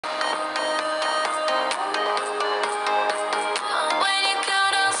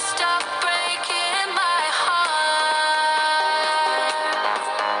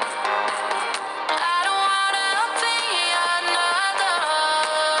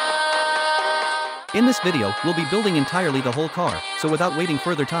In this video, we'll be building entirely the whole car, so without waiting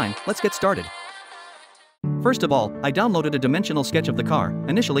further time, let's get started. First of all, I downloaded a dimensional sketch of the car.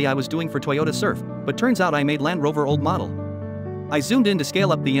 Initially I was doing for Toyota Surf, but turns out I made Land Rover old model. I zoomed in to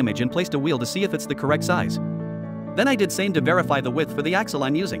scale up the image and placed a wheel to see if it's the correct size. Then I did same to verify the width for the axle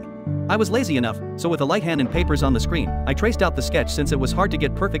I'm using. I was lazy enough, so with a light hand and papers on the screen, I traced out the sketch since it was hard to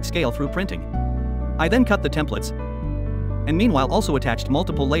get perfect scale through printing. I then cut the templates, and meanwhile also attached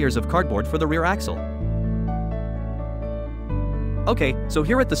multiple layers of cardboard for the rear axle. Okay, so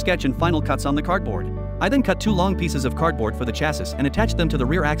here are the sketch and final cuts on the cardboard. I then cut 2 long pieces of cardboard for the chassis and attached them to the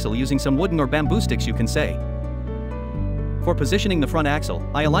rear axle using some wooden or bamboo sticks, you can say. For positioning the front axle,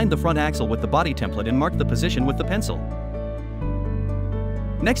 I aligned the front axle with the body template and marked the position with the pencil.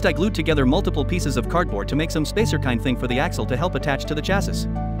 Next I glued together multiple pieces of cardboard to make some spacer kind thing for the axle to help attach to the chassis.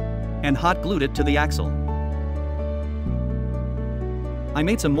 And hot glued it to the axle. I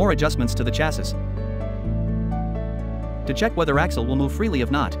made some more adjustments to the chassis to check whether axle will move freely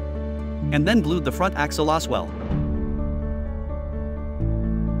if not. And then glued the front axle as well.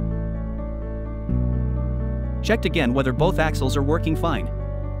 Checked again whether both axles are working fine.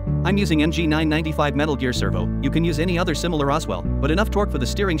 I'm using MG995 metal gear servo. You can use any other similar as well, but enough torque for the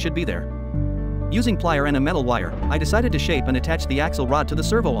steering should be there. Using plier and a metal wire, I decided to shape and attach the axle rod to the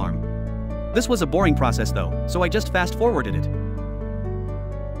servo arm. This was a boring process though, so I just fast forwarded it.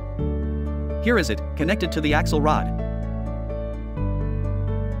 Here is it, connected to the axle rod.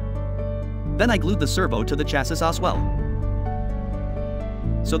 Then I glued the servo to the chassis as well.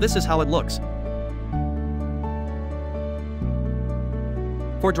 So this is how it looks.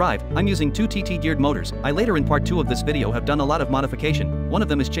 For drive, I'm using 2 TT geared motors. I later in part 2 of this video have done a lot of modification. One of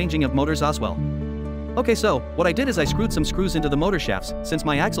them is changing of motors as well. Okay, so what I did is I screwed some screws into the motor shafts. Since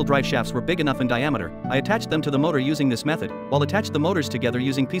my axle drive shafts were big enough in diameter, I attached them to the motor using this method, while attached the motors together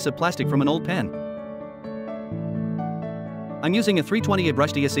using piece of plastic from an old pen. I'm using a 328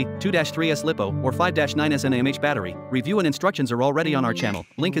 brushed ESC 2-3S lipo or 5-9S NAMH battery. Review and instructions are already on our channel,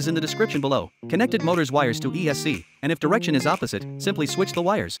 link is in the description below. Connected motors wires to ESC, and if direction is opposite, simply switch the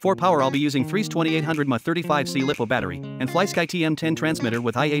wires. For power I'll be using Freeze 2800 mAh 35C lipo battery, and Flysky TM10 Transmitter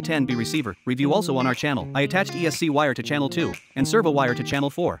with IA10B receiver. Review also on our channel. I attached ESC wire to channel 2, and servo wire to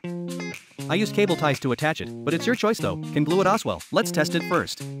channel 4. I used cable ties to attach it, but it's your choice though, can glue it as well. Let's test it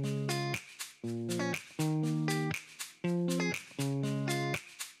first.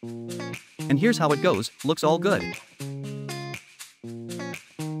 And here's how it goes, looks all good.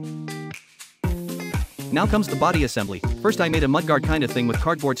 Now comes the body assembly. First I made a mudguard kind of thing with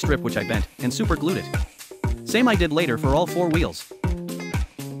cardboard strip which I bent, and super glued it. Same I did later for all 4 wheels.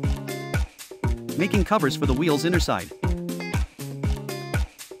 Making covers for the wheels inner side.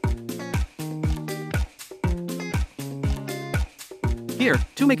 Here,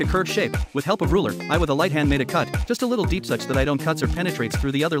 to make a curved shape, with help of ruler, I with a light hand made a cut, just a little deep such that I don't cuts or penetrates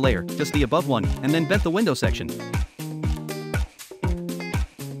through the other layer, just the above one, and then bent the window section.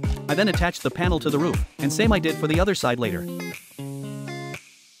 I then attached the panel to the roof, and same I did for the other side later.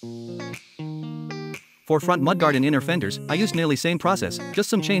 For front mudguard and inner fenders, I used nearly same process,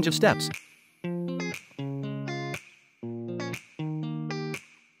 just some change of steps.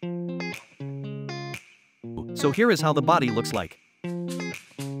 So here is how the body looks like.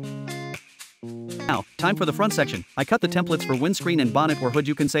 Now, time for the front section. I cut the templates for windscreen and bonnet or hood,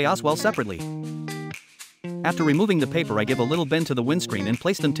 you can say as well, separately. After removing the paper I give a little bend to the windscreen and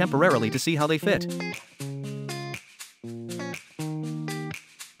place them temporarily to see how they fit.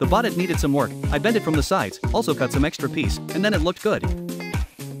 The bonnet needed some work. I bent it from the sides, also cut some extra piece, and then it looked good.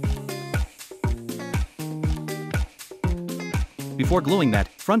 Before gluing that,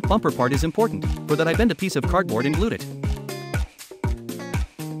 front bumper part is important. For that I bent a piece of cardboard and glued it.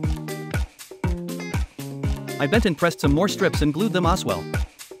 I bent and pressed some more strips and glued them as well.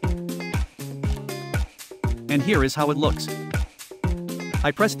 And here is how it looks. I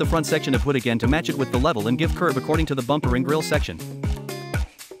pressed the front section of hood again to match it with the level and give curve according to the bumper and grille section.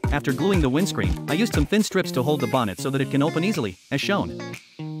 After gluing the windscreen, I used some thin strips to hold the bonnet so that it can open easily, as shown.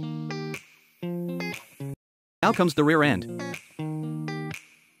 Now comes the rear end.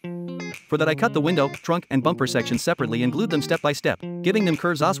 For that I cut the window, trunk, and bumper sections separately and glued them step by step, giving them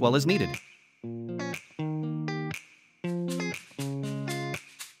curves as well as needed.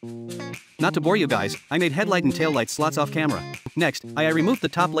 Not to bore you guys, I made headlight and taillight slots off camera. Next, I removed the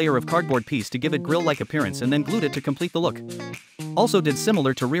top layer of cardboard piece to give it grille-like appearance and then glued it to complete the look. Also did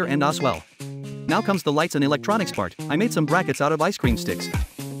similar to rear end as well. Now comes the lights and electronics part. I made some brackets out of ice cream sticks.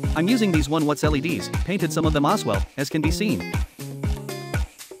 I'm using these 1 watts LEDs, painted some of them as well, as can be seen.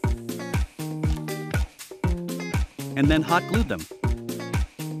 And then hot glued them.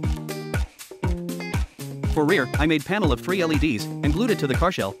 For rear, I made panel of 3 LEDs, and glued it to the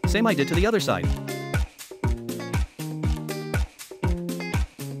car shell, same I did to the other side.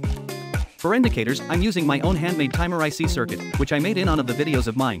 For indicators, I'm using my own handmade timer IC circuit, which I made in one of the videos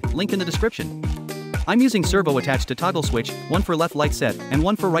of mine, link in the description. I'm using servo attached to toggle switch, one for left light set, and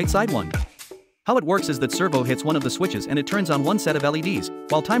one for right side one. How it works is that servo hits one of the switches and it turns on one set of LEDs,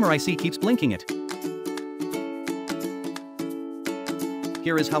 while timer IC keeps blinking it.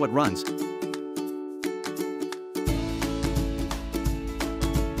 Here is how it runs.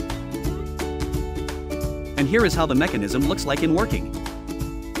 And here is how the mechanism looks like in working.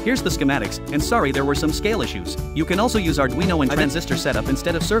 Here's the schematics, and sorry there were some scale issues. You can also use Arduino and transistor setup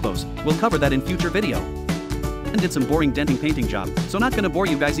instead of servos, we'll cover that in future video. And did some boring denting painting job, so not gonna bore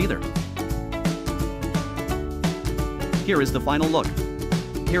you guys either. Here is the final look.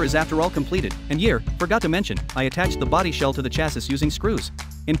 Here is after all completed, and forgot to mention, I attached the body shell to the chassis using screws.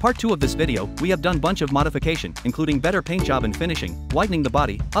 In part 2 of this video, we have done bunch of modification, including better paint job and finishing, widening the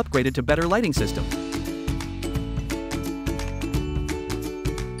body, upgraded to better lighting system.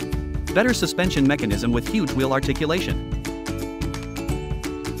 Better suspension mechanism with huge wheel articulation.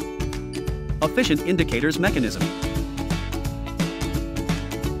 Efficient indicators mechanism.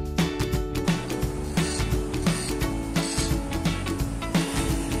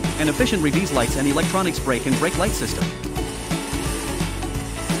 An efficient reverse lights and electronics brake and brake light system.